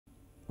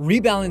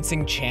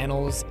Rebalancing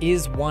channels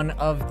is one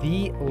of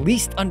the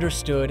least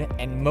understood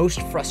and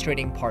most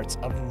frustrating parts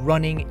of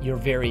running your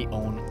very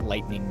own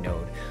Lightning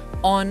node.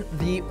 On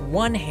the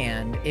one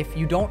hand, if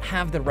you don't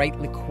have the right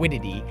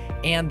liquidity,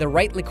 and the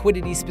right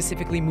liquidity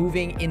specifically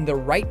moving in the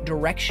right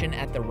direction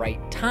at the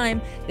right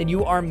time, then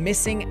you are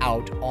missing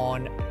out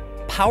on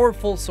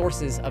powerful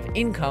sources of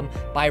income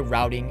by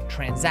routing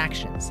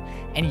transactions.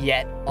 And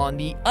yet, on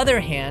the other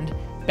hand,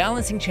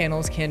 balancing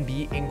channels can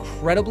be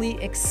incredibly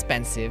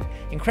expensive,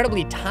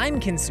 incredibly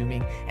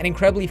time-consuming, and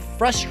incredibly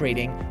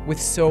frustrating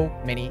with so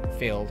many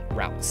failed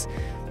routes.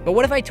 But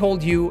what if I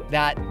told you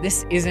that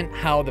this isn't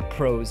how the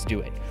pros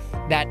do it?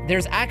 That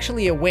there's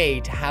actually a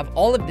way to have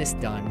all of this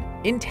done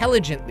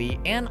intelligently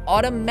and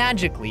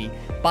automagically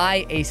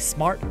by a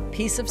smart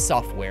piece of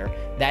software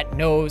that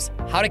knows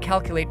how to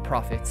calculate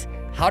profits,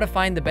 how to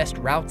find the best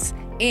routes,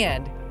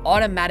 and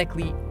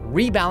automatically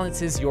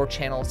rebalances your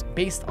channels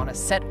based on a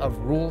set of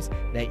rules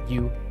that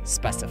you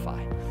specify.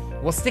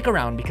 Well, stick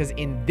around, because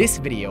in this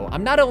video,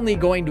 I'm not only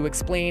going to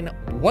explain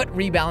what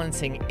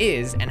rebalancing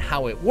is and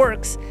how it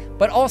works,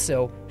 but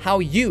also how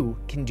you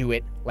can do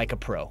it like a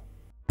pro.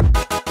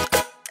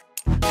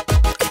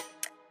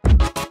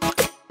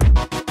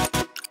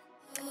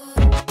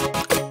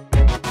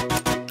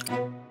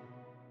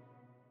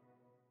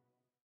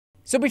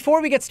 So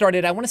before we get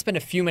started, I want to spend a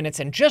few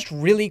minutes and just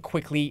really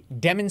quickly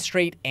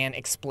demonstrate and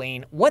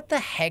explain what the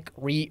heck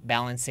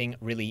rebalancing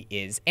really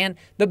is. And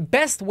the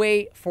best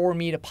way for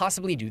me to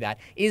possibly do that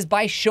is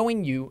by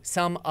showing you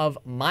some of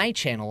my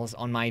channels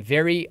on my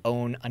very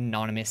own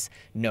anonymous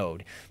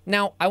node.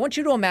 Now, I want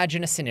you to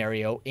imagine a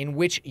scenario in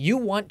which you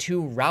want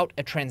to route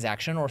a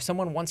transaction, or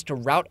someone wants to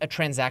route a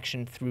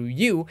transaction through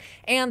you,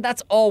 and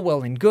that's all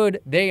well and good.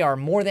 They are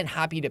more than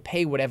happy to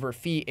pay whatever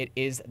fee it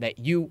is that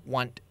you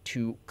want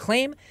to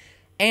claim.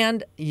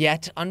 And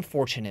yet,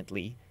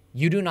 unfortunately,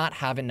 you do not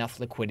have enough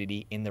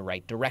liquidity in the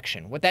right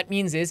direction. What that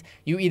means is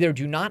you either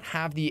do not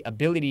have the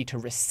ability to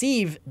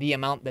receive the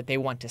amount that they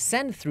want to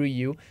send through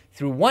you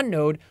through one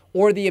node,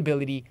 or the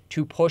ability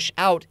to push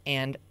out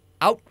and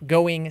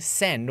outgoing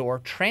send or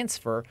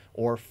transfer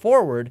or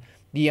forward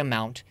the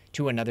amount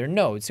to another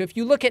node. So if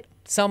you look at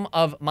some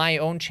of my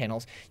own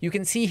channels, you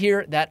can see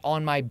here that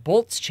on my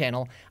Bolts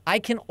channel, I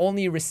can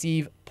only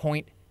receive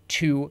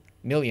 0.2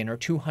 million or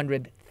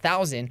 200,000.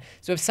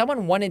 So if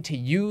someone wanted to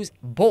use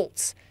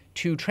Bolts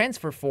to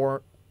transfer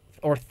for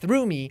or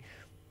through me,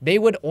 they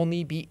would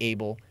only be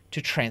able to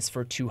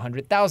transfer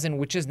 200,000,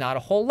 which is not a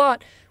whole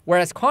lot.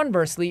 Whereas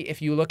conversely,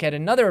 if you look at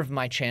another of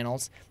my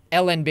channels,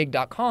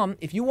 lnbig.com,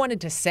 if you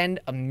wanted to send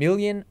 1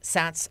 million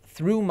sats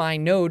through my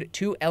node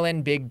to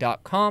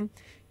lnbig.com,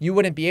 you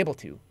wouldn't be able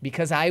to,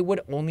 because I would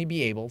only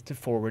be able to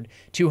forward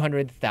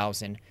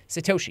 200,000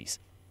 Satoshis.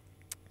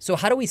 So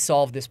how do we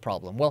solve this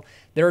problem? Well,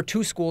 there are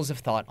two schools of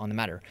thought on the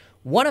matter.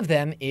 One of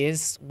them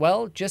is,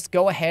 well, just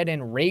go ahead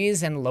and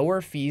raise and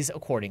lower fees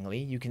accordingly.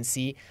 You can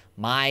see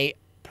my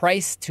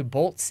price to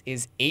Bolts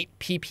is 8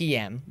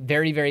 ppm,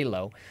 very, very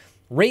low.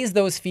 Raise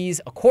those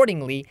fees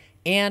accordingly,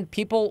 and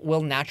people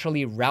will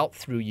naturally route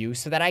through you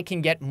so that I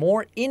can get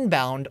more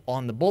inbound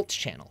on the Bolts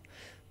channel.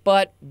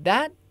 But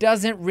that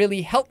doesn't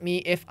really help me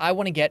if I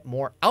want to get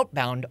more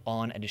outbound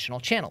on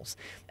additional channels.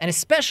 And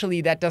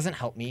especially that doesn't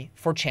help me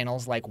for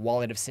channels like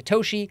Wallet of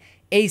Satoshi,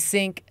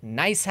 Async,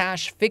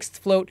 NiceHash,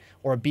 Fixed Float,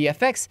 or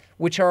BFX,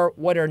 which are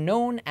what are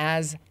known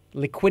as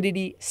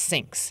liquidity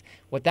sinks.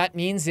 What that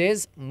means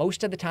is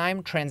most of the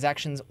time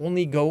transactions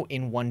only go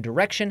in one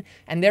direction,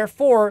 and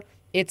therefore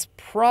it's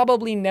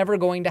probably never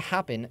going to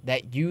happen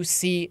that you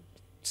see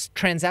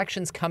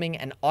transactions coming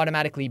and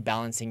automatically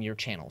balancing your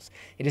channels.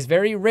 It is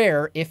very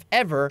rare, if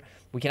ever.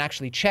 We can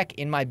actually check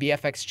in my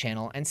BFX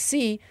channel and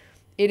see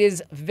it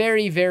is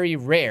very, very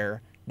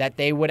rare that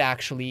they would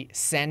actually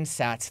send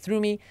sats through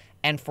me.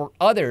 And for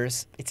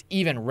others, it's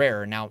even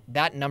rarer. Now,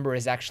 that number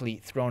is actually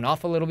thrown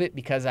off a little bit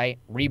because I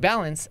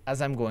rebalance,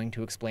 as I'm going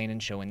to explain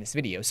and show in this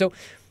video. So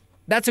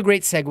that's a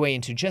great segue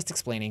into just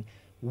explaining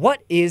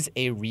what is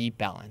a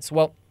rebalance.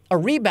 Well, a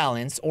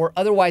rebalance, or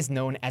otherwise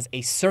known as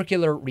a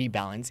circular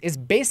rebalance, is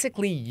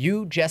basically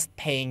you just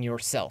paying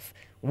yourself,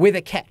 with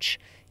a catch.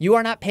 You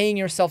are not paying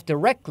yourself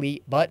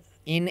directly, but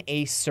in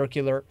a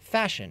circular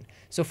fashion.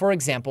 So for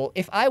example,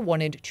 if I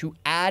wanted to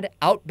add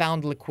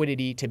outbound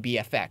liquidity to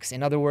BFX,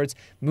 in other words,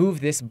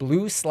 move this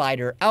blue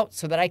slider out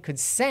so that I could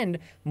send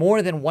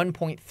more than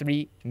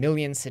 1.3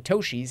 million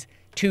Satoshis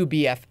to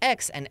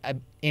BFX and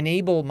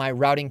enable my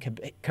routing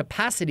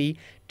capacity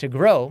to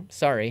grow.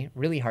 Sorry,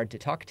 really hard to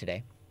talk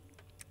today.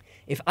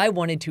 If I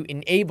wanted to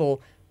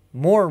enable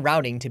more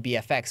routing to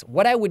BFX,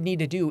 what I would need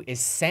to do is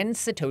send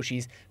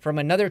Satoshis from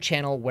another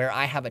channel where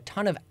I have a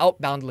ton of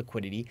outbound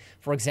liquidity,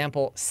 for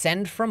example,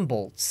 send from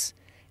Bolts,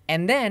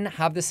 and then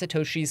have the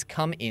Satoshis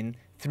come in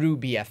through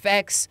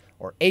BFX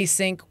or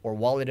Async or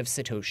Wallet of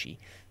Satoshi.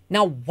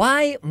 Now,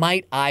 why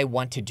might I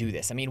want to do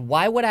this? I mean,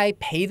 why would I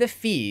pay the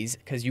fees,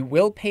 because you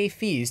will pay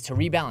fees to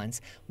rebalance,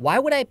 why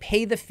would I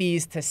pay the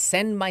fees to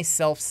send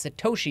myself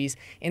Satoshis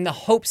in the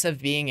hopes of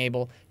being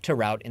able to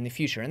route in the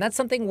future? And that's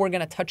something we're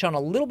going to touch on a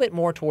little bit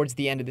more towards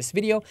the end of this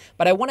video,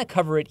 but I want to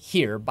cover it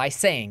here by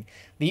saying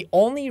the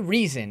only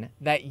reason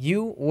that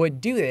you would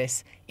do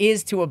this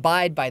is to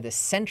abide by the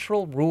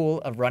central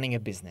rule of running a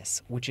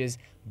business, which is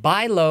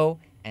buy low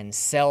and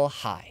sell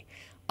high.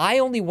 I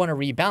only want to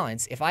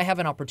rebalance if I have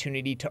an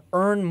opportunity to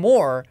earn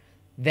more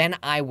than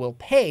I will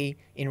pay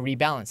in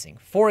rebalancing.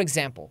 For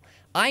example,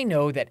 I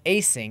know that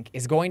async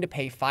is going to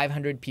pay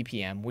 500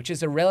 ppm, which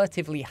is a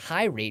relatively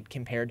high rate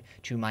compared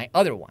to my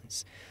other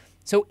ones.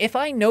 So if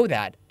I know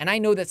that, and I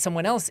know that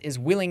someone else is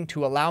willing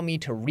to allow me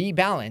to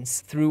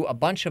rebalance through a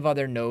bunch of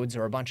other nodes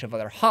or a bunch of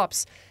other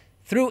hops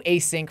through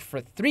async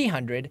for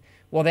 300,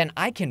 well then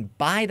I can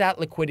buy that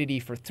liquidity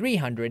for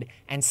 300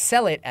 and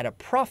sell it at a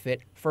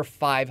profit for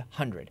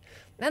 500.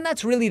 And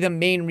that's really the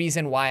main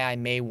reason why I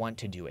may want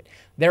to do it.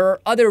 There are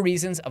other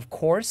reasons, of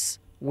course,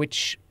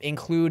 which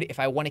include if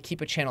I want to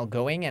keep a channel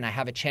going and I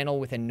have a channel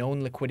with a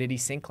known liquidity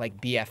sink like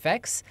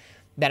BFX,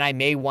 then I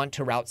may want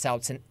to route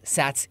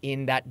sats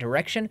in that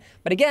direction.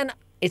 But again,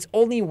 it's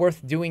only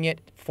worth doing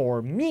it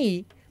for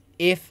me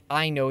if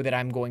I know that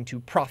I'm going to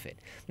profit.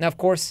 Now, of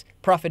course,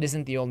 profit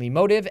isn't the only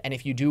motive. And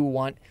if you do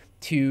want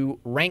to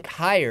rank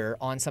higher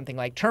on something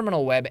like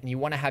Terminal Web and you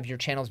want to have your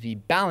channels be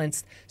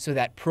balanced so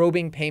that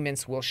probing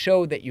payments will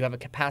show that you have a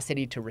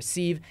capacity to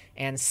receive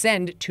and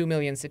send 2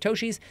 million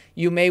Satoshis,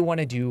 you may want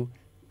to do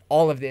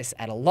all of this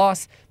at a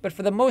loss. But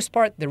for the most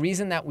part, the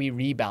reason that we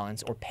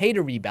rebalance or pay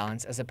to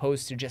rebalance as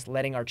opposed to just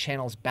letting our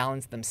channels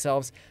balance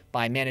themselves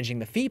by managing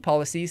the fee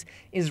policies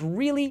is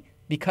really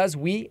because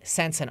we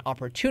sense an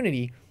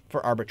opportunity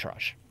for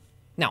arbitrage.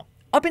 Now,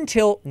 up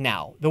until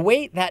now, the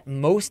way that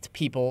most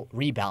people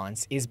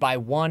rebalance is by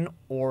one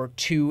or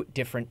two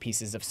different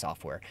pieces of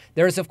software.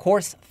 There is, of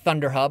course,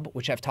 ThunderHub,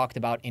 which I've talked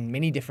about in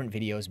many different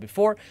videos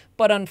before,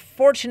 but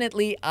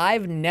unfortunately,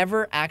 I've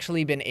never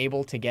actually been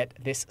able to get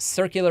this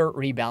circular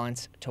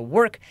rebalance to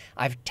work.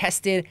 I've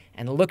tested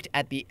and looked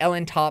at the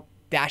LNTop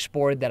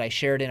dashboard that I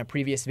shared in a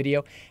previous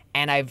video,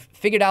 and I've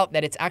figured out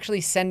that it's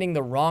actually sending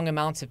the wrong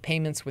amounts of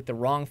payments with the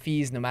wrong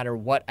fees no matter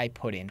what I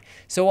put in.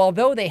 So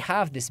although they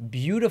have this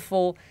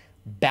beautiful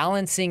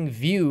balancing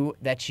view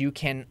that you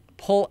can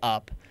pull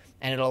up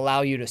and it'll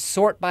allow you to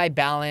sort by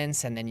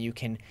balance, and then you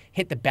can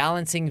hit the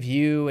balancing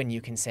view and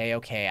you can say,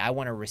 okay, I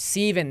want to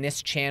receive in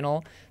this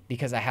channel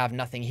because I have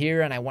nothing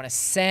here, and I want to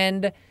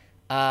send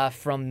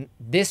from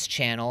this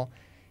channel.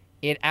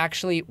 It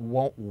actually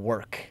won't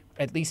work,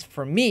 at least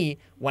for me,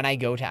 when I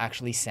go to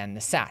actually send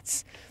the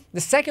sats.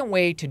 The second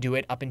way to do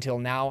it up until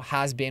now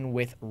has been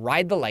with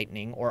Ride the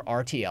Lightning, or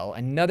RTL,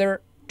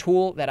 another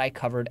tool that I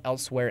covered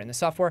elsewhere in the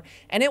software,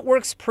 and it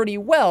works pretty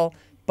well,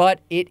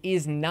 but it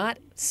is not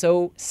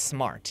so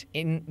smart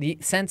in the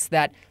sense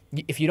that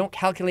if you don't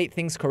calculate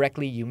things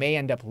correctly, you may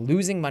end up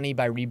losing money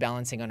by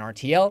rebalancing on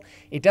RTL.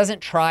 It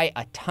doesn't try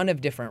a ton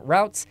of different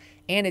routes,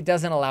 and it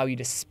doesn't allow you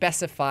to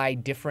specify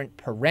different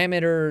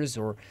parameters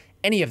or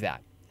any of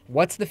that.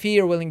 What's the fee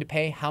you're willing to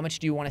pay? How much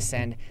do you want to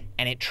send?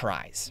 And it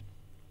tries.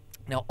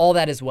 Now, all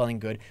that is well and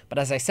good, but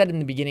as I said in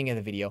the beginning of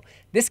the video,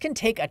 this can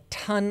take a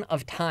ton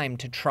of time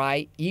to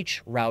try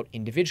each route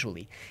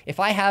individually. If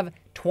I have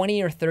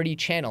 20 or 30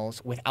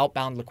 channels with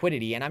outbound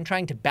liquidity and I'm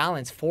trying to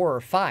balance 4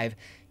 or 5,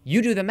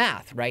 you do the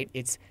math, right?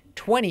 It's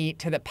 20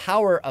 to the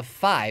power of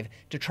 5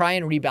 to try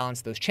and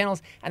rebalance those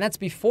channels, and that's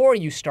before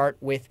you start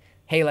with,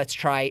 hey, let's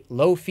try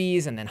low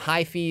fees and then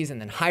high fees and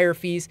then higher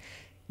fees.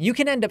 You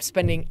can end up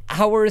spending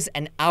hours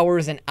and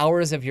hours and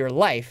hours of your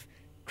life,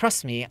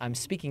 trust me, I'm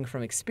speaking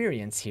from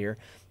experience here,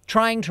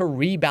 trying to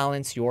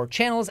rebalance your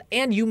channels,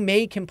 and you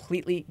may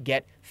completely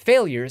get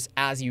failures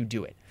as you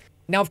do it.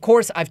 Now, of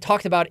course, I've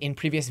talked about in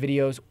previous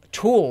videos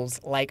tools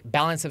like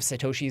Balance of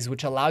Satoshis,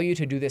 which allow you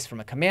to do this from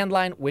a command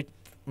line with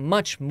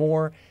much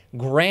more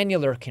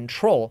granular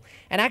control.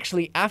 And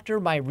actually, after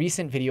my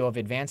recent video of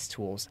advanced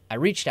tools, I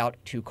reached out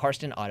to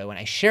Karsten Otto and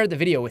I shared the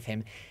video with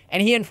him,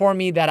 and he informed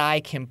me that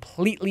I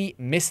completely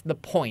missed the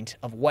point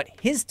of what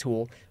his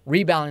tool,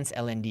 Rebalance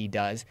LND,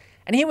 does.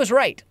 And he was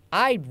right.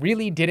 I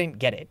really didn't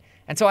get it.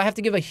 And so I have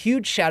to give a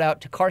huge shout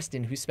out to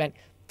Karsten, who spent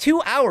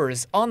 2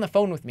 hours on the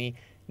phone with me,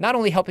 not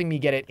only helping me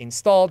get it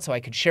installed so I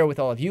could share with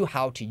all of you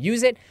how to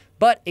use it,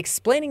 but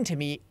explaining to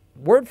me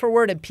word for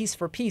word and piece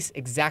for piece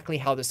exactly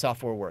how the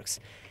software works.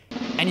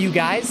 And you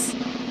guys,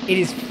 it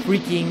is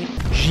freaking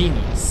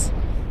genius.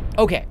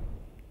 Okay,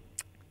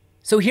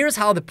 so here's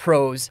how the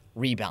pros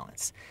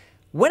rebalance.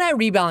 When I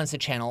rebalance a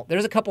channel,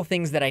 there's a couple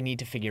things that I need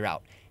to figure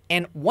out.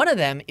 And one of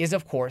them is,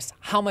 of course,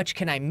 how much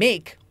can I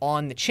make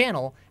on the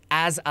channel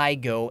as I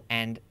go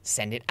and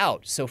send it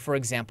out. So for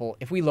example,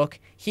 if we look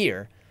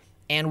here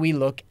and we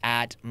look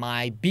at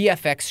my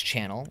BFX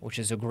channel, which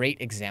is a great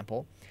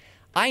example,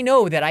 I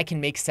know that I can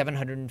make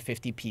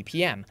 750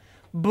 ppm.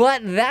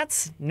 But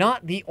that's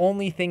not the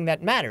only thing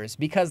that matters,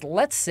 because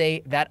let's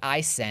say that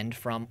I send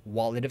from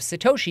Wallet of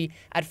Satoshi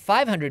at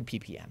 500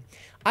 ppm.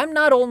 I'm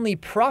not only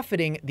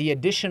profiting the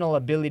additional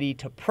ability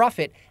to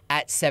profit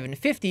at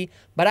 750,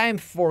 but I am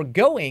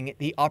foregoing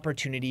the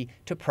opportunity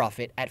to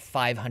profit at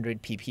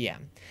 500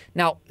 ppm.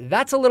 Now,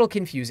 that's a little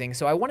confusing,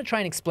 so I want to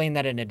try and explain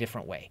that in a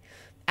different way.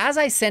 As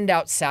I send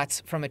out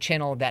sats from a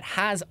channel that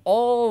has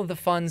all of the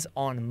funds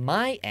on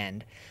my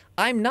end,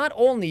 I'm not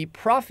only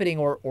profiting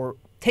or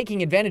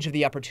taking advantage of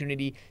the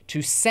opportunity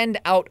to send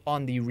out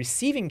on the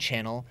receiving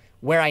channel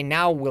where I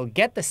now will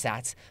get the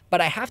sats, but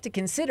I have to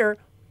consider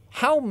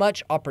how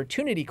much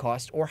opportunity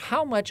cost or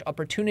how much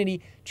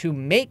opportunity to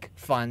make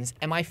funds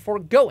am I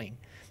foregoing.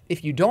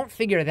 If you don't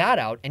figure that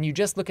out and you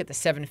just look at the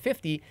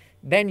 750,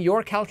 then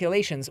your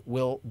calculations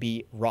will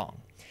be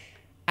wrong.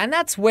 And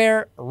that's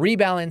where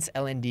Rebalance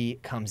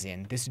LND comes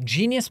in, this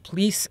genius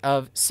piece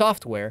of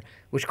software,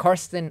 which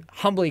Karsten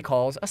humbly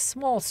calls a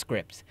small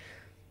script.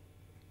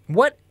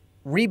 What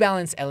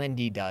Rebalance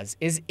LND does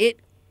is it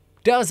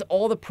does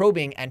all the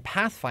probing and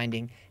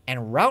pathfinding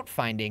and route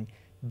finding,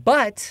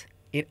 but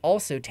it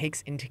also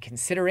takes into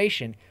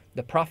consideration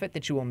the profit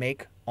that you will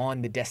make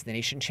on the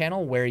destination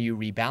channel where you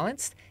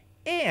rebalanced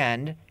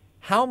and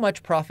how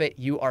much profit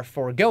you are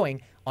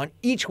foregoing on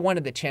each one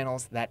of the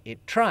channels that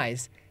it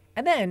tries.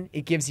 And then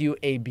it gives you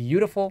a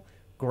beautiful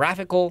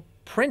graphical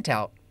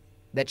printout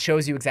that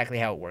shows you exactly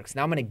how it works.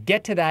 Now I'm going to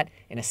get to that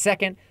in a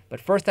second, but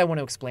first I want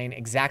to explain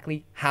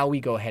exactly how we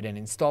go ahead and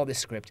install this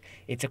script.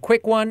 It's a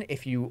quick one.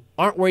 If you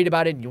aren't worried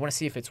about it and you want to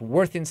see if it's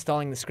worth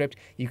installing the script,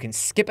 you can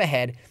skip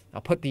ahead.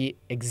 I'll put the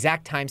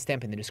exact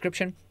timestamp in the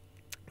description,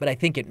 but I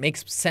think it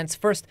makes sense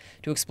first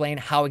to explain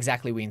how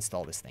exactly we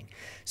install this thing.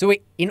 So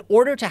in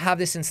order to have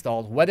this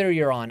installed, whether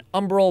you're on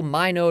Umbrel,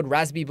 MyNode,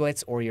 Raspberry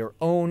Blitz, or your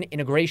own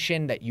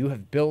integration that you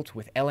have built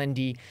with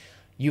LND,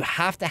 you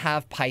have to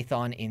have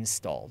Python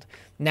installed.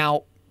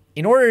 Now,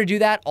 in order to do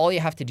that, all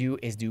you have to do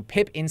is do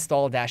pip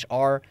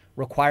install-r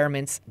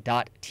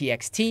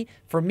requirements.txt.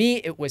 For me,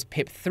 it was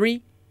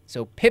pip3.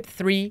 So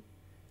pip3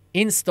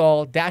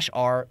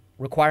 install-r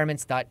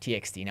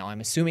requirements.txt. Now, I'm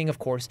assuming, of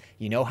course,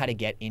 you know how to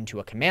get into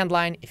a command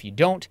line. If you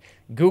don't,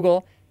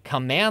 Google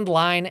command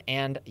line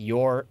and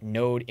your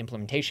node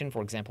implementation,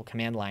 for example,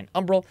 command line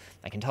Umbrel.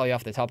 I can tell you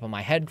off the top of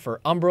my head for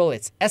Umbrel,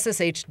 it's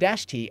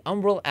ssh-t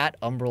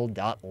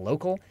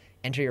umbrel@umbrel.local.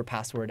 Enter your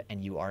password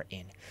and you are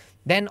in.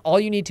 Then all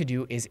you need to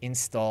do is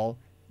install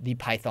the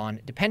Python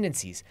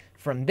dependencies.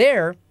 From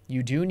there,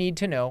 you do need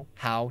to know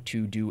how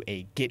to do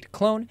a git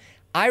clone.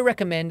 I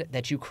recommend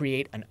that you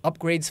create an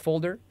upgrades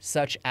folder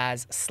such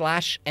as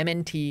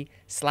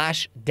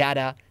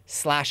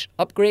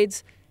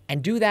 /mnt/data/upgrades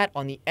and do that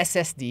on the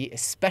SSD,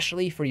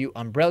 especially for you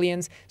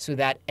Umbrellians, so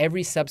that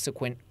every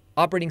subsequent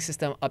operating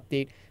system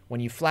update when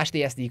you flash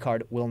the SD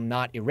card will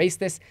not erase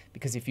this,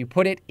 because if you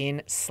put it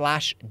in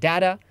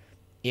 /data,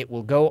 it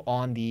will go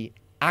on the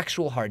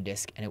actual hard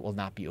disk and it will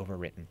not be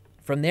overwritten.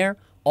 From there,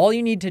 all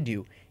you need to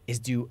do is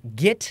do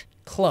git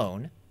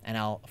clone, and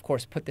I'll of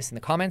course put this in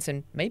the comments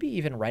and maybe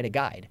even write a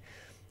guide,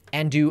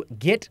 and do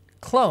git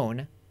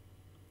clone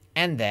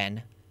and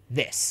then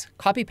this.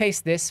 Copy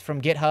paste this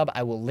from GitHub.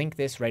 I will link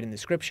this right in the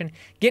description.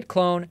 Git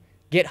clone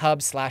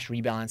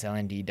github/rebalance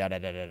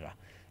lnd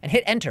and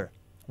hit enter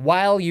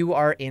while you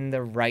are in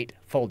the right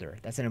folder.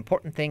 That's an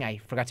important thing I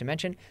forgot to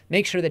mention.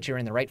 Make sure that you're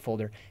in the right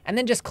folder and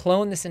then just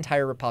clone this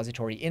entire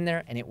repository in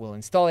there and it will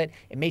install it.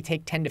 It may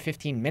take 10 to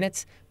 15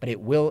 minutes, but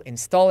it will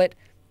install it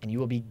and you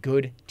will be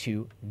good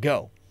to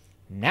go.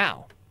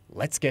 Now,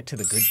 let's get to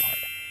the good part.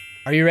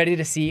 Are you ready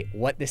to see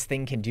what this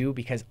thing can do?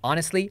 Because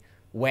honestly,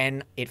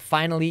 when it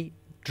finally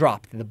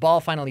dropped, the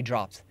ball finally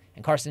dropped,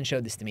 and Karsten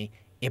showed this to me,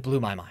 it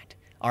blew my mind.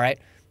 All right.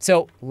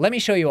 So let me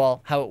show you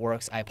all how it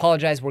works. I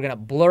apologize. We're going to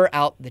blur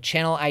out the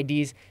channel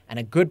IDs and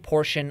a good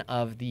portion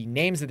of the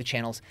names of the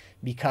channels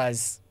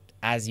because,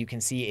 as you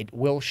can see, it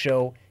will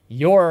show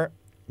your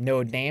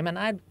node name, and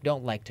I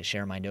don't like to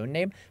share my node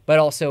name, but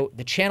also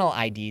the channel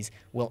IDs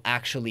will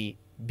actually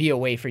be a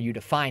way for you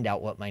to find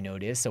out what my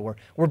node is. So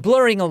we're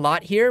blurring a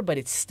lot here, but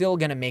it's still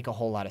going to make a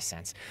whole lot of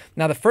sense.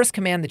 Now, the first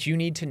command that you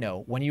need to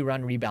know when you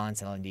run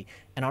Rebalance LND,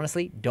 and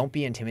honestly, don't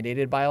be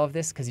intimidated by all of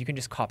this because you can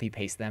just copy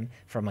paste them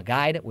from a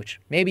guide, which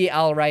maybe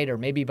I'll write, or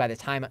maybe by the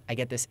time I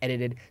get this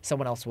edited,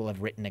 someone else will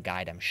have written a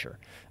guide, I'm sure.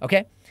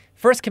 Okay,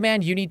 first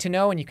command you need to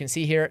know, and you can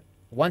see here,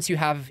 once you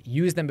have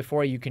used them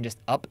before, you can just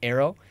up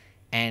arrow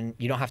and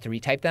you don't have to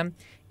retype them,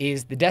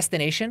 is the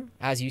destination.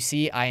 As you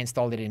see, I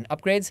installed it in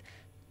upgrades.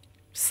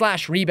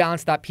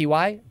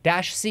 /rebalance.py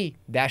 -c.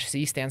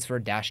 -c stands for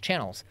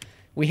 -channels.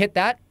 We hit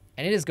that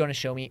and it is going to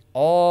show me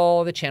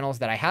all the channels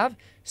that I have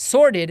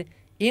sorted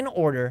in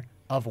order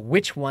of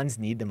which ones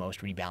need the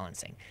most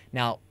rebalancing.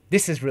 Now,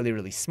 this is really,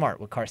 really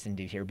smart what Karsten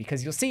did here,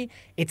 because you'll see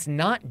it's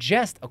not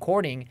just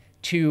according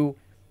to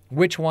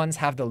which ones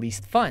have the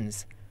least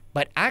funds,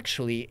 but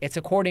actually it's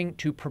according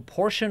to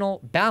proportional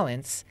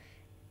balance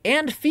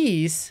and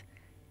fees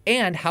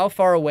and how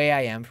far away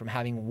I am from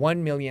having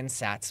 1 million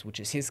sats, which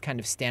is his kind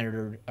of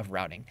standard of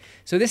routing.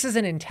 So this is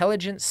an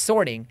intelligent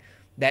sorting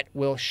that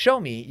will show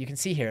me, you can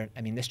see here,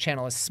 I mean, this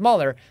channel is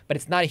smaller, but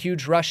it's not a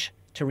huge rush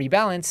to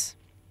rebalance.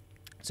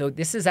 So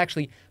this is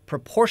actually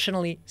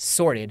proportionally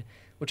sorted,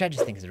 which I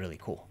just think is really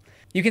cool.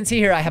 You can see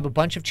here I have a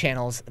bunch of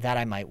channels that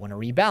I might want to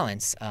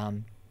rebalance.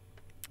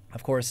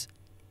 Of course,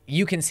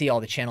 you can see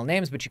all the channel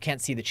names, but you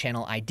can't see the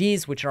channel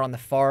IDs, which are on the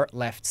far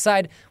left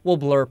side. We'll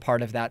blur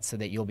part of that so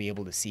that you'll be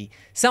able to see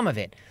some of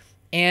it.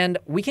 And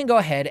we can go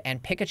ahead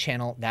and pick a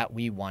channel that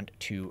we want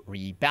to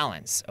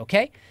rebalance,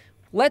 okay?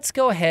 Let's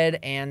go ahead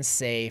and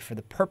say, for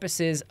the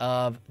purposes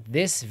of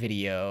this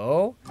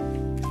video,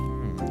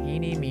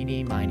 eeny,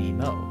 meeny, miny,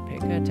 mo,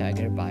 pick a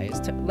tiger by his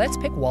toe. Let's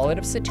pick Wallet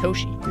of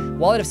Satoshi.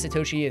 Wallet of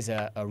Satoshi is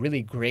a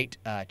really great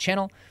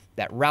channel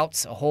that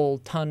routes a whole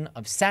ton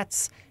of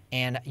sats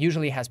and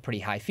usually has pretty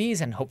high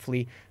fees, and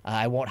hopefully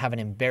I won't have an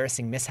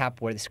embarrassing mishap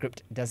where the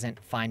script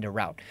doesn't find a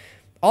route.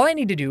 All I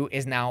need to do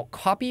is now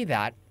copy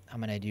that. I'm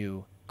gonna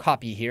do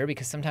copy here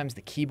because sometimes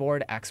the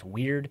keyboard acts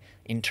weird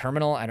in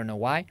terminal. I don't know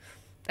why.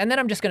 And then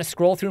I'm just gonna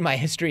scroll through my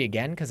history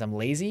again because I'm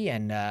lazy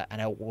and I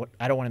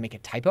don't wanna make a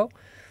typo.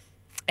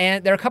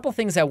 And there are a couple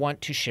things I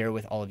want to share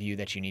with all of you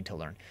that you need to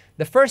learn.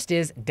 The first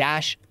is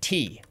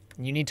 -T.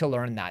 You need to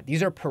learn that.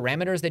 These are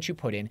parameters that you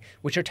put in,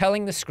 which are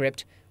telling the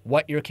script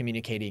what you're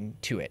communicating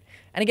to it.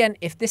 And again,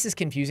 if this is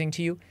confusing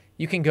to you,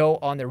 you can go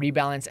on the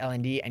Rebalance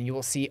LND and you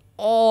will see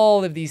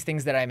all of these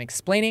things that I'm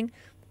explaining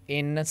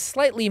in a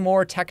slightly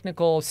more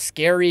technical,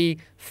 scary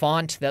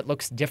font that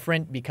looks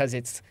different because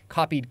it's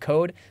copied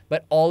code.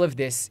 But all of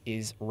this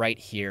is right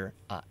here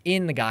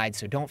in the guide,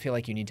 so don't feel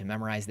like you need to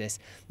memorize this.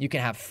 You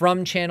can have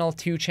from channel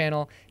to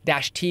channel,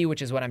 -T,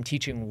 which is what I'm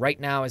teaching right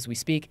now as we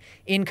speak,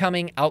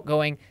 incoming,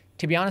 outgoing.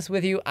 To be honest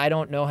with you, I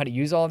don't know how to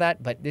use all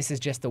that, but this is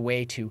just a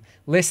way to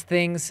list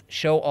things,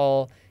 show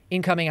all,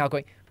 incoming,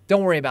 outgoing.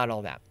 Don't worry about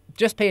all that.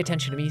 Just pay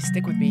attention to me,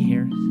 stick with me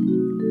here.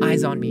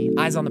 Eyes on me,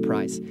 eyes on the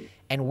prize.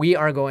 And we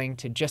are going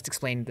to just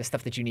explain the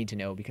stuff that you need to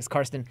know because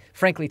Karsten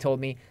frankly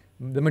told me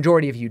the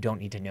majority of you don't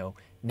need to know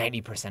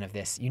 90% of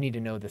this. You need to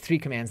know the 3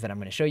 commands that I'm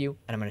going to show you,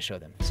 and I'm going to show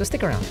them. So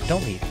stick around,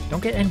 don't leave,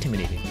 don't get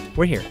intimidated.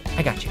 We're here,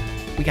 I got you,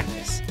 we got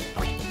this.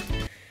 Okay.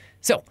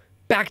 So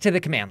back to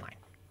the command line.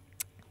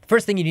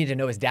 First thing you need to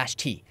know is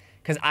 -T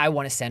because I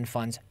want to send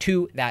funds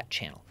to that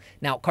channel.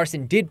 Now,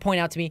 Karsten did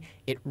point out to me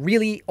it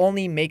really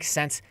only makes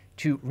sense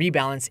to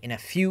rebalance in a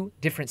few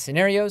different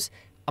scenarios.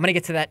 I'm going to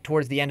get to that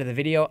towards the end of the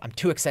video. I'm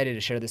too excited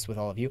to share this with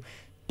all of you.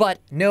 But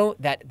know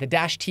that the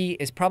 -T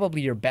is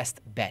probably your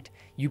best bet.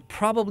 You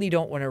probably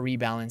don't want to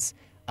rebalance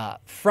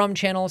from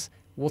channels.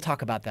 We'll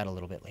talk about that a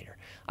little bit later.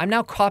 I'm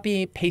now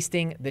copy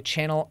pasting the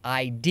channel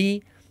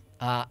ID.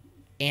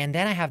 And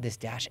then I have this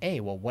 -A.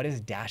 Well, what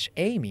does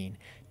 -A mean?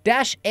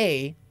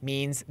 -A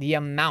means the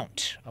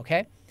amount,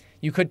 okay?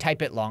 You could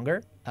type it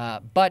longer,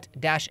 but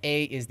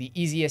 -A is the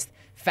easiest,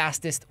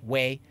 fastest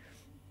way,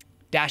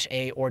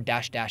 -A or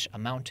 --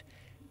 amount.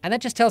 And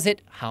that just tells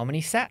it how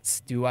many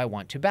sats do I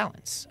want to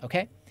balance,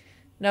 okay?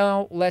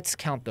 Now let's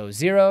count those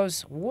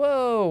zeros.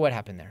 Whoa, what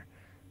happened there?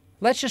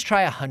 Let's just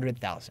try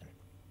 100,000.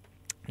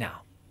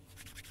 Now,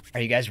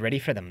 are you guys ready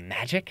for the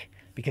magic?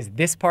 Because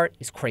this part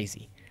is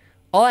crazy.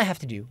 All I have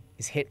to do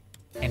is hit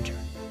enter.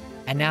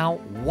 And now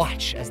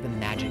watch as the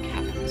magic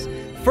happens.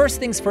 First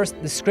things first,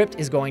 the script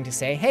is going to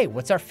say, hey,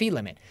 what's our fee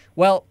limit?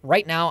 Well,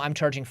 right now I'm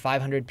charging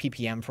 500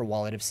 ppm for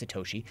Wallet of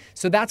Satoshi,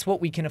 so that's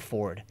what we can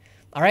afford.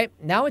 All right,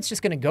 now it's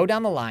just gonna go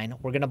down the line.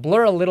 We're gonna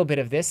blur a little bit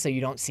of this so you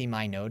don't see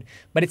my node,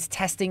 but it's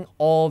testing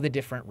all the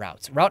different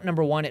routes. Route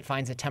number 1, it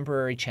finds a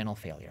temporary channel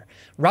failure.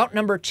 Route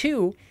number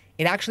 2,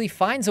 it actually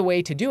finds a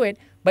way to do it,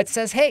 but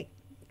says, hey,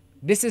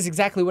 this is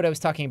exactly what I was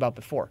talking about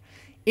before.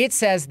 It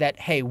says that,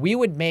 hey, we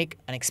would make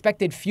an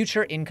expected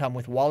future income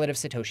with Wallet of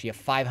Satoshi of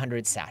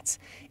 500 sats.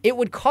 It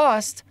would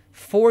cost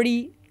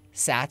 40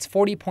 sats,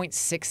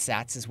 40.6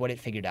 sats is what it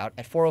figured out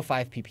at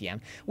 405 ppm,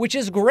 which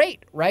is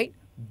great, right?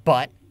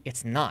 But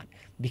it's not,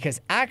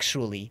 because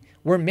actually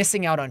we're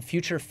missing out on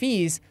future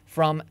fees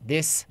from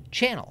this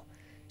channel.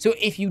 So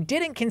if you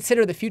didn't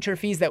consider the future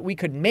fees that we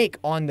could make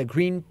on the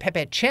Green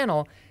Pepe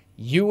channel,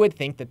 you would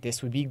think that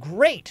this would be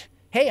great.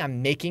 Hey,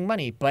 I'm making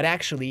money, but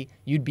actually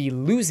you'd be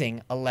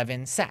losing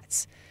 11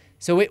 sats.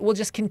 So it will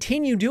just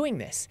continue doing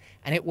this,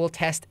 and it will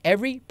test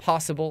every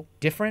possible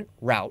different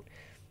route.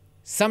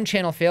 Some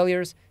channel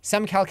failures,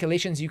 some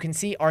calculations you can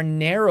see are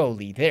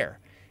narrowly there.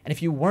 And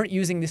if you weren't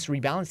using this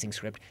rebalancing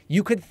script,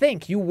 you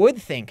would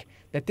think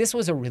that this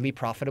was a really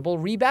profitable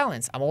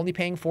rebalance. I'm only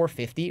paying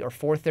 450 or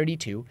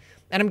 432,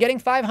 and I'm getting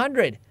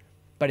 500.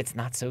 But it's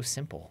not so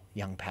simple,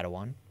 young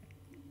Padawan.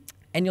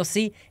 And you'll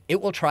see it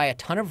will try a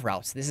ton of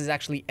routes. This is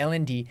actually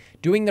LND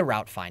doing the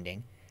route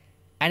finding.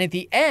 And at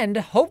the end,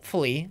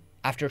 hopefully,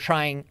 after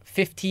trying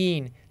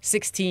 15,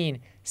 16,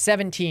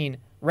 17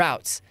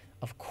 routes,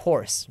 of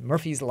course,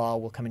 Murphy's Law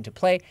will come into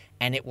play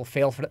and it will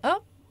fail for,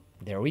 oh,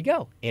 there we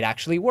go. It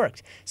actually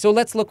worked. So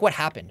let's look what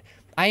happened.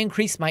 I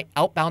increased my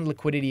outbound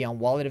liquidity on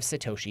Wallet of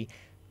Satoshi,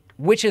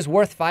 which is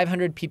worth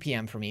 500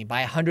 ppm for me,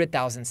 by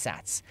 100,000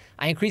 sats.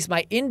 I increased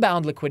my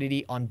inbound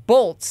liquidity on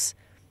bolts,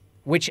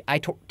 which I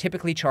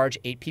typically charge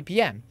 8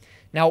 ppm.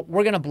 Now,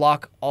 we're going to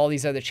block all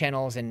these other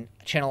channels and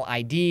channel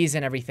IDs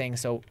and everything,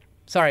 so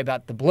sorry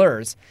about the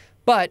blurs.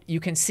 But you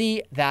can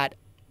see that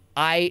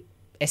I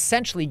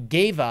essentially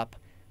gave up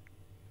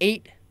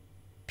 8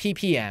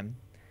 ppm.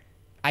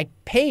 I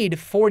paid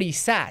 40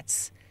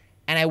 sats,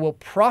 and I will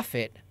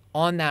profit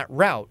on that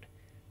route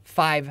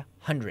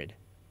 500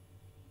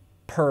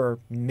 per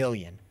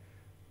million.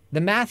 The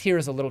math here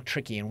is a little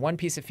tricky, and one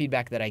piece of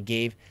feedback that I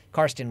gave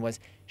Karsten was,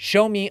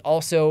 show me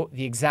also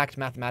the exact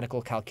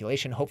mathematical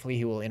calculation, hopefully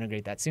he will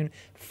integrate that soon,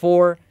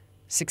 for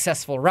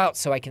successful routes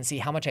so I can see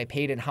how much I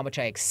paid and how much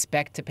I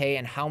expect to pay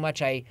and how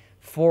much I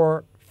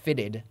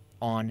forfeited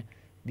on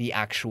the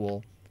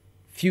actual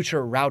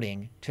future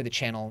routing to the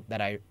channel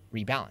that I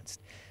rebalanced.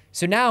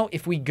 So now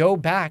if we go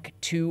back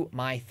to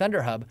my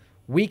Thunder Hub,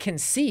 we can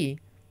see,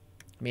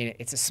 I mean,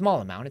 it's a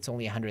small amount. It's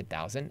only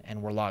 100,000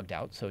 and we're logged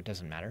out, so it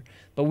doesn't matter.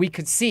 But we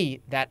could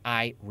see that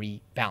I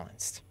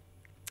rebalanced.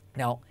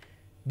 Now,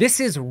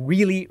 this is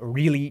really,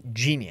 really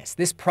genius.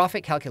 This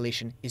profit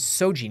calculation is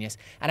so genius.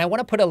 And I want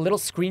to put a little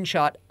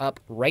screenshot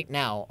up right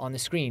now on the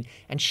screen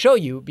and show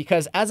you,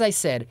 because as I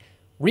said,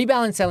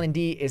 Rebalance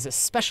LND is a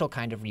special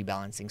kind of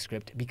rebalancing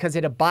script because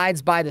it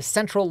abides by the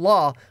central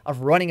law of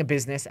running a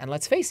business. And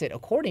let's face it,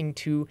 according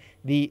to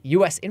the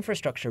US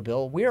infrastructure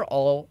bill, we're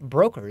all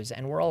brokers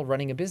and we're all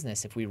running a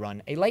business if we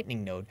run a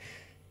Lightning node.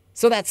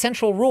 So that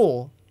central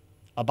rule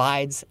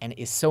abides and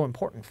is so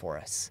important for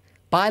us.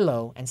 Buy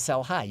low and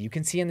sell high. You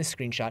can see in the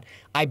screenshot,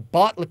 I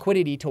bought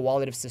liquidity to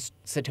Wallet of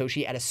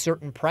Satoshi at a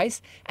certain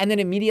price and then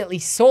immediately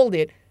sold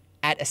it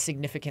at a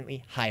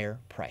significantly higher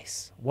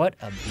price. What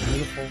a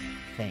beautiful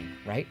thing,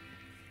 right?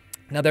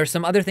 Now, there are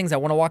some other things I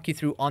want to walk you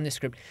through on this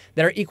script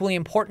that are equally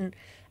important.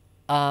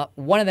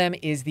 One of them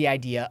is the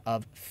idea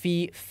of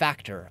fee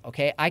factor,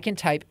 okay? I can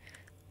type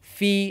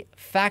fee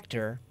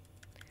factor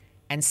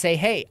and say,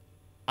 hey,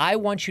 I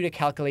want you to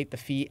calculate the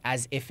fee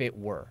as if it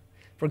were.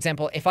 For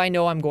example, if I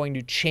know I'm going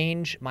to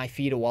change my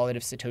fee to Wallet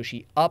of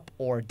Satoshi up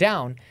or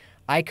down,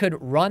 I could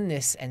run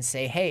this and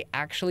say, hey,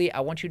 actually,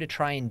 I want you to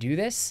try and do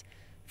this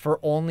for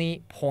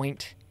only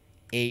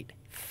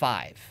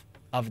 0.85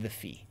 of the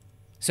fee.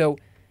 So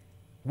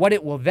what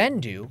it will then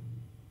do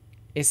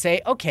is say,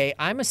 okay,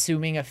 I'm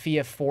assuming a fee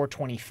of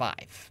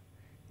 425,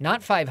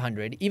 not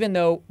 500, even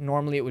though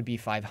normally it would be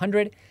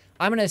 500.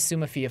 I'm going to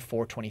assume a fee of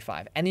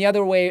 425. And the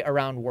other way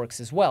around works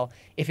as well.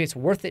 If it's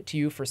worth it to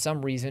you for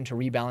some reason to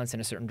rebalance in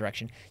a certain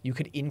direction, you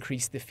could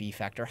increase the fee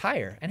factor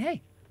higher. And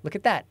hey, look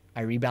at that.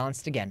 I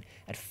rebalanced again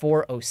at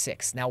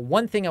 406. Now,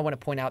 one thing I want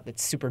to point out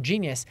that's super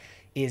genius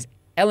is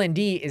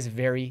LND is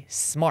very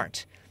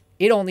smart.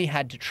 It only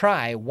had to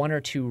try 1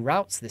 or 2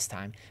 routes this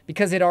time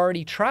because it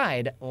already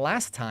tried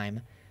last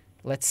time,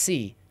 let's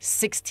see,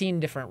 16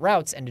 different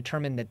routes and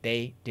determined that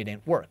they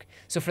didn't work.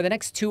 So for the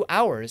next 2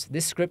 hours,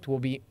 this script will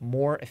be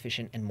more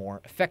efficient and more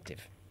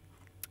effective.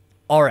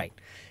 All right,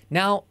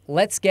 now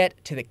let's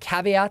get to the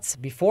caveats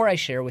before I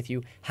share with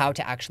you how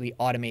to actually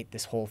automate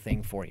this whole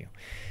thing for you.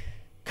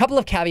 A couple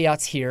of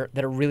caveats here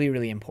that are really,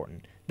 really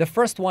important. The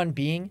first one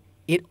being,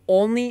 it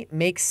only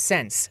makes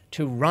sense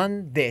to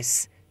run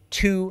this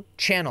 2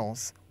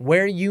 channels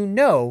where you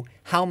know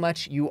how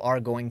much you are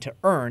going to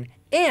earn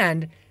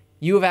and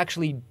you have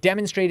actually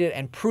demonstrated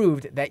and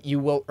proved that you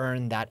will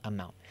earn that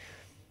amount.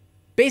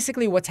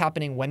 Basically, what's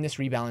happening when this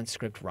rebalance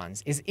script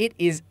runs is it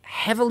is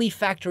heavily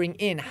factoring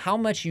in how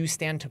much you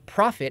stand to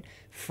profit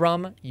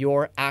from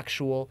your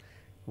actual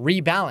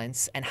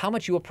rebalance and how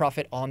much you will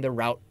profit on the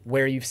route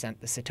where you've sent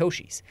the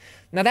Satoshis.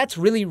 Now that's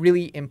really,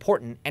 really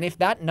important. And if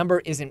that number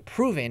isn't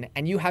proven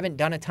and you haven't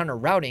done a ton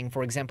of routing,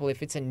 for example,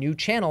 if it's a new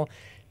channel,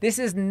 this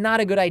is not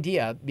a good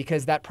idea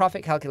because that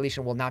profit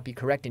calculation will not be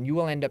correct and you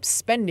will end up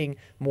spending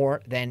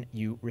more than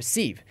you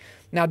receive.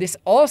 Now this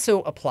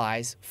also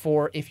applies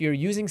for if you're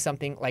using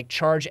something like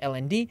Charge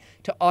LND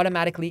to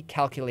automatically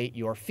calculate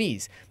your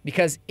fees,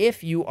 because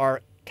if you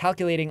are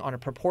calculating on a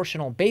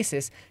proportional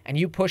basis and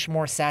you push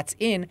more sats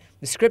in,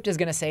 the script is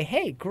going to say,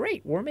 hey,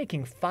 great, we're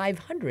making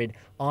 500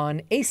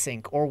 on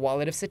async or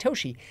Wallet of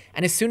Satoshi.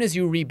 And as soon as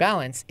you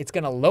rebalance, it's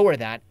going to lower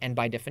that. And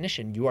by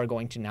definition, you are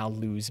going to now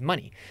lose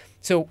money.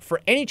 So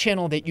for any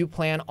channel that you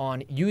plan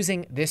on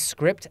using this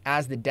script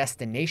as the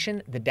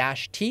destination, the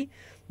 -T,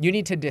 you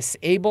need to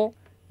disable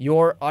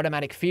your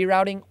automatic fee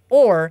routing,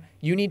 or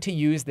you need to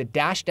use the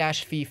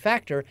 -- fee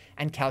factor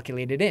and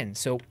calculate it in.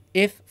 So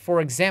if,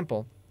 for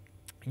example,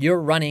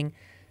 you're running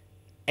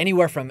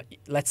anywhere from,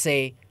 let's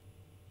say,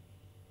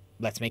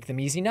 let's make them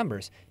easy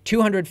numbers,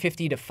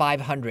 250 to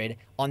 500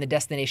 on the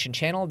destination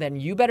channel, then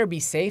you better be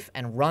safe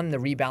and run the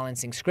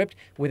rebalancing script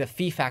with a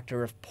fee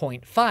factor of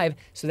 0.5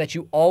 so that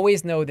you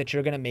always know that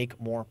you're going to make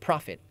more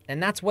profit.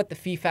 And that's what the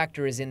fee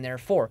factor is in there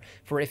for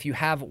if you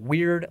have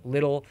weird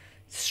little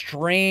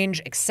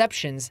strange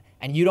exceptions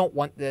and you don't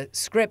want the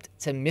script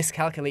to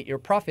miscalculate your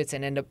profits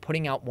and end up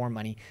putting out more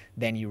money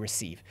than you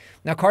receive.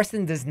 Now,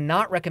 Karsten does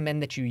not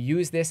recommend that you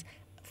use this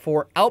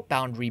for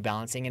outbound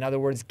rebalancing, in other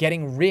words,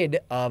 getting rid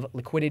of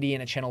liquidity in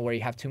a channel where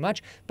you have too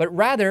much, but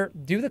rather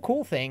do the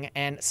cool thing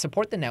and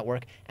support the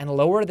network and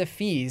lower the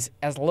fees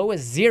as low as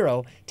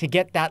 0 to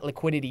get that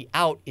liquidity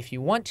out if you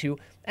want to,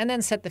 and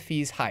then set the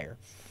fees higher.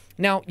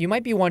 Now, you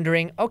might be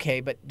wondering, okay,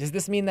 but does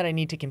this mean that I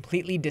need to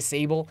completely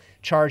disable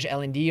charge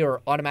L&D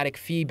or automatic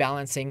fee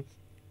balancing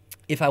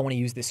if I want to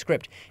use this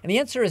script? And the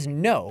answer is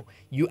no,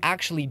 you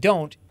actually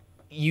don't.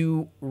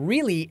 You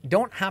really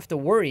don't have to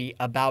worry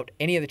about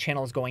any of the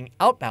channels going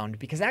outbound,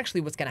 because actually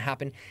what's going to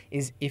happen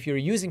is if you're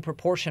using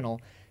proportional,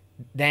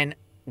 then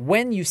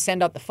when you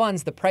send out the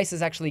funds, the price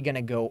is actually going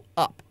to go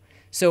up.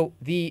 So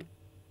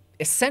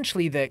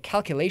essentially the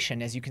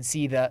calculation, as you can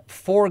see, the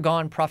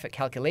foregone profit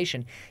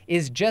calculation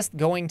is just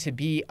going to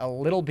be a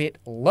little bit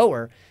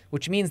lower,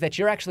 which means that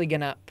you're actually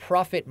going to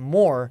profit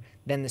more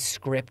than the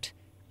script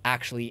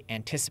actually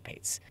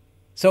anticipates.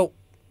 So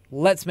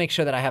let's make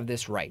sure that I have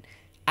this right.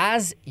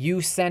 As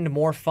you send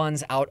more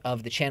funds out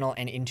of the channel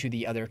and into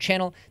the other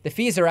channel, the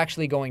fees are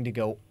actually going to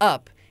go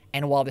up.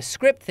 And while the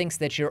script thinks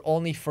that you're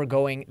only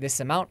foregoing this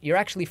amount, you're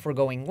actually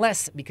foregoing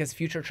less, because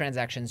future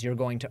transactions you're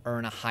going to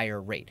earn a higher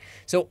rate.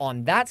 So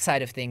on that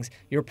side of things,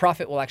 your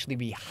profit will actually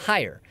be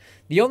higher.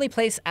 The only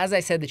place, as I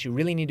said, that you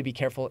really need to be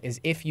careful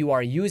is if you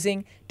are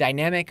using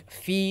dynamic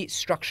fee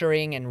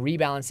structuring and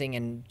rebalancing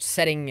and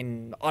setting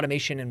and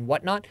automation and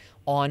whatnot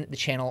on the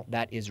channel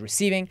that is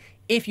receiving.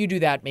 If you do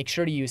that, make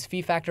sure to use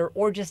fee factor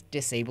or just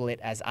disable it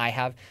as I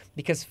have,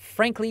 because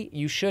frankly,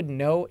 you should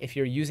know if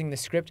you're using the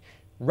script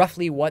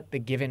roughly what the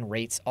given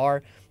rates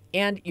are,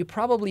 and you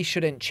probably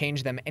shouldn't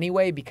change them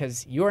anyway,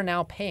 because you're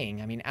now paying.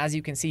 I mean, as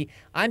you can see,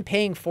 I'm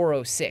paying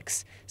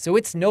 406, so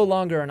it's no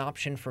longer an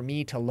option for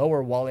me to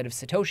lower Wallet of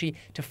Satoshi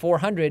to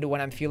 400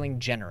 when I'm feeling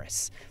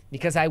generous,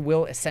 because I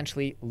will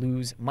essentially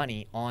lose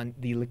money on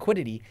the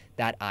liquidity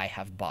that I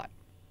have bought.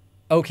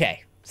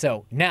 Okay,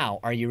 so now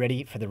are you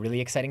ready for the really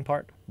exciting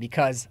part?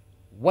 Because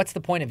what's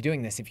the point of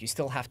doing this if you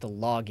still have to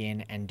log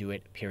in and do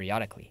it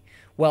periodically?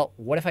 Well,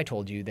 what if I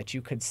told you that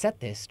you could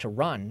set this to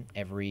run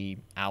every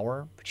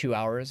hour, 2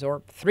 hours,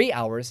 or 3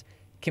 hours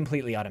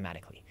completely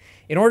automatically?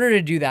 In order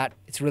to do that,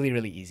 it's really,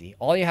 really easy.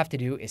 All you have to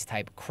do is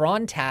type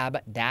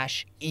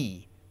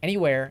crontab-e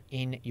anywhere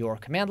in your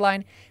command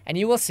line, and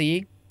you will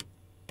see,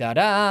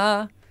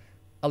 a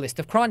list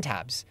of cron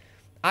tabs.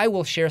 I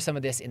will share some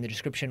of this in the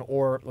description,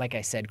 or like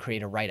I said,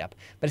 create a write-up.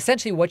 But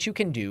essentially what you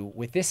can do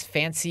with this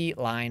fancy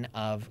line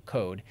of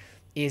code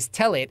is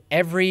tell it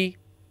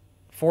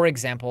for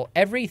example,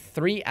 every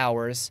 3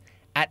 hours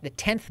at the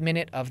 10th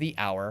minute of the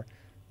hour,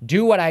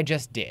 do what I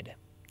just did.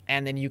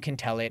 And then you can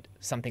tell it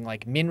something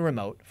like min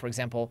remote. For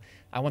example,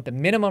 I want the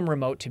minimum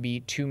remote to be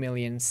 2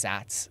 million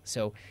sats.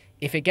 So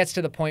if it gets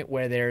to the point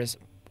where there's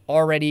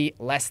already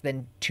less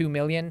than 2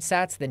 million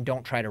sats, then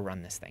don't try to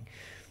run this thing.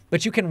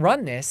 But you can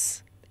run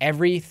this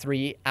every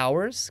 3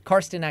 hours.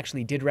 Karsten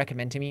actually did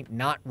recommend to me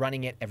not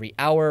running it every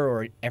hour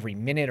or every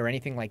minute or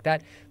anything like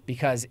that,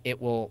 because it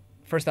will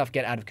first off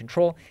get out of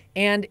control,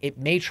 and it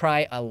may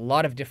try a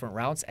lot of different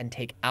routes and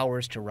take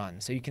hours to run.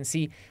 So you can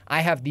see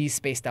I have these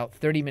spaced out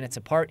 30 minutes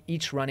apart,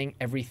 each running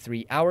every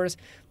 3 hours,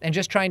 and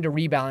just trying to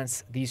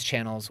rebalance these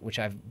channels, which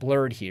I've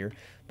blurred here,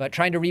 but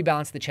trying to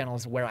rebalance the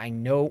channels where I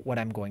know what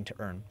I'm going to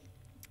earn.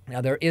 Now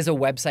there is a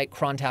website,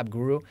 Crontab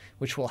Guru,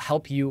 which will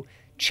help you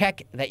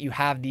check that you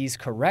have these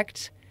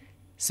correct,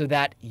 so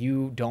that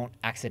you don't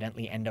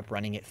accidentally end up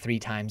running it 3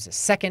 times a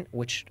second,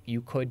 which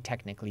you could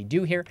technically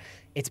do here.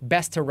 It's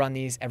best to run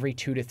these every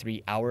 2 to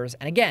 3 hours.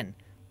 And again,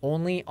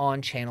 only on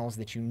channels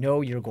that you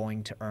know you're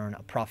going to earn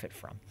a profit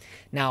from.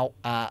 Now,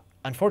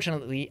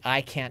 unfortunately,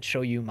 I can't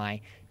show you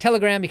my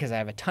Telegram because I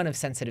have a ton of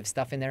sensitive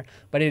stuff in there,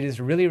 but it is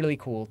really, really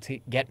cool to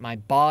get my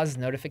BOZ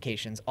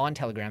notifications on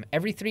Telegram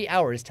every 3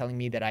 hours telling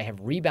me that I have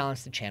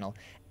rebalanced the channel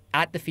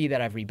at the fee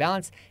that I've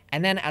rebalanced.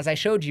 And then as I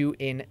showed you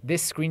in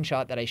this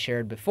screenshot that I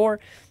shared before,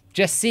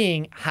 just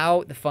seeing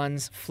how the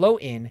funds flow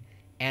in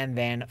and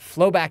then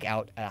flow back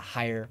out at a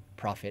higher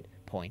profit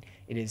point.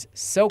 It is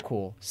so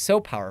cool, so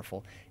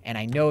powerful, and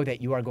I know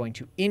that you are going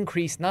to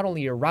increase not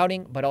only your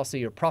routing, but also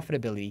your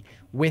profitability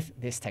with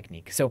this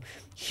technique. So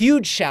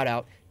huge shout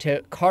out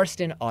to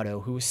Karsten Otto,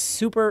 who was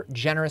super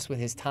generous with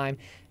his time,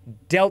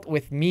 dealt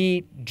with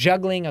me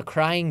juggling a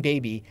crying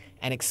baby,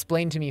 and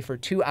explained to me for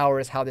 2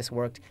 hours how this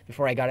worked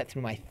before I got it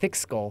through my thick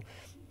skull.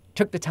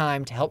 Took the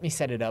time to help me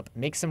set it up,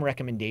 make some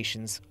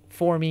recommendations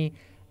for me,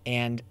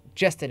 and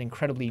just an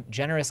incredibly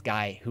generous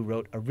guy who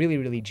wrote a really,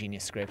 really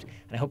genius script.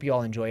 And I hope you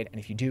all enjoyed. And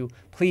if you do,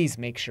 please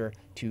make sure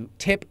to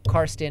tip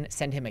Karsten,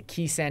 send him a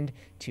key send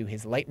to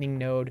his Lightning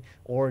node,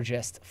 or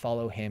just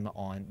follow him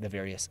on the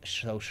various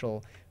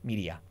social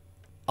media.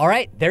 All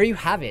right, there you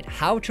have it.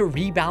 How to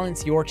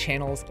rebalance your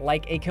channels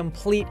like a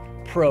complete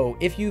pro.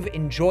 If you've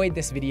enjoyed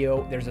this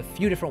video, there's a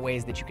few different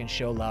ways that you can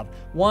show love.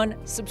 1,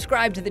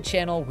 subscribe to the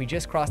channel. We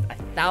just crossed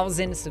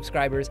 1,000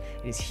 subscribers.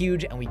 It is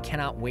huge, and we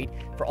cannot wait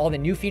for all the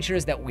new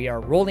features that we are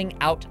rolling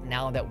out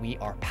now that we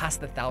are past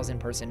the 1,000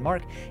 person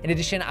mark. In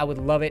addition, I would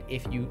love it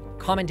if you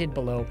commented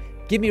below.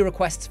 Give me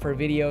requests for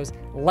videos,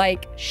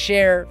 like,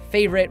 share,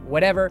 favorite,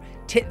 whatever.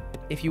 Tip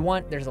if you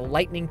want, there's a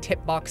lightning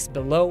tip box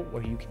below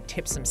where you can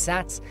tip some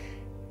sats.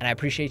 And I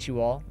appreciate you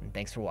all, and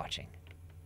thanks for watching.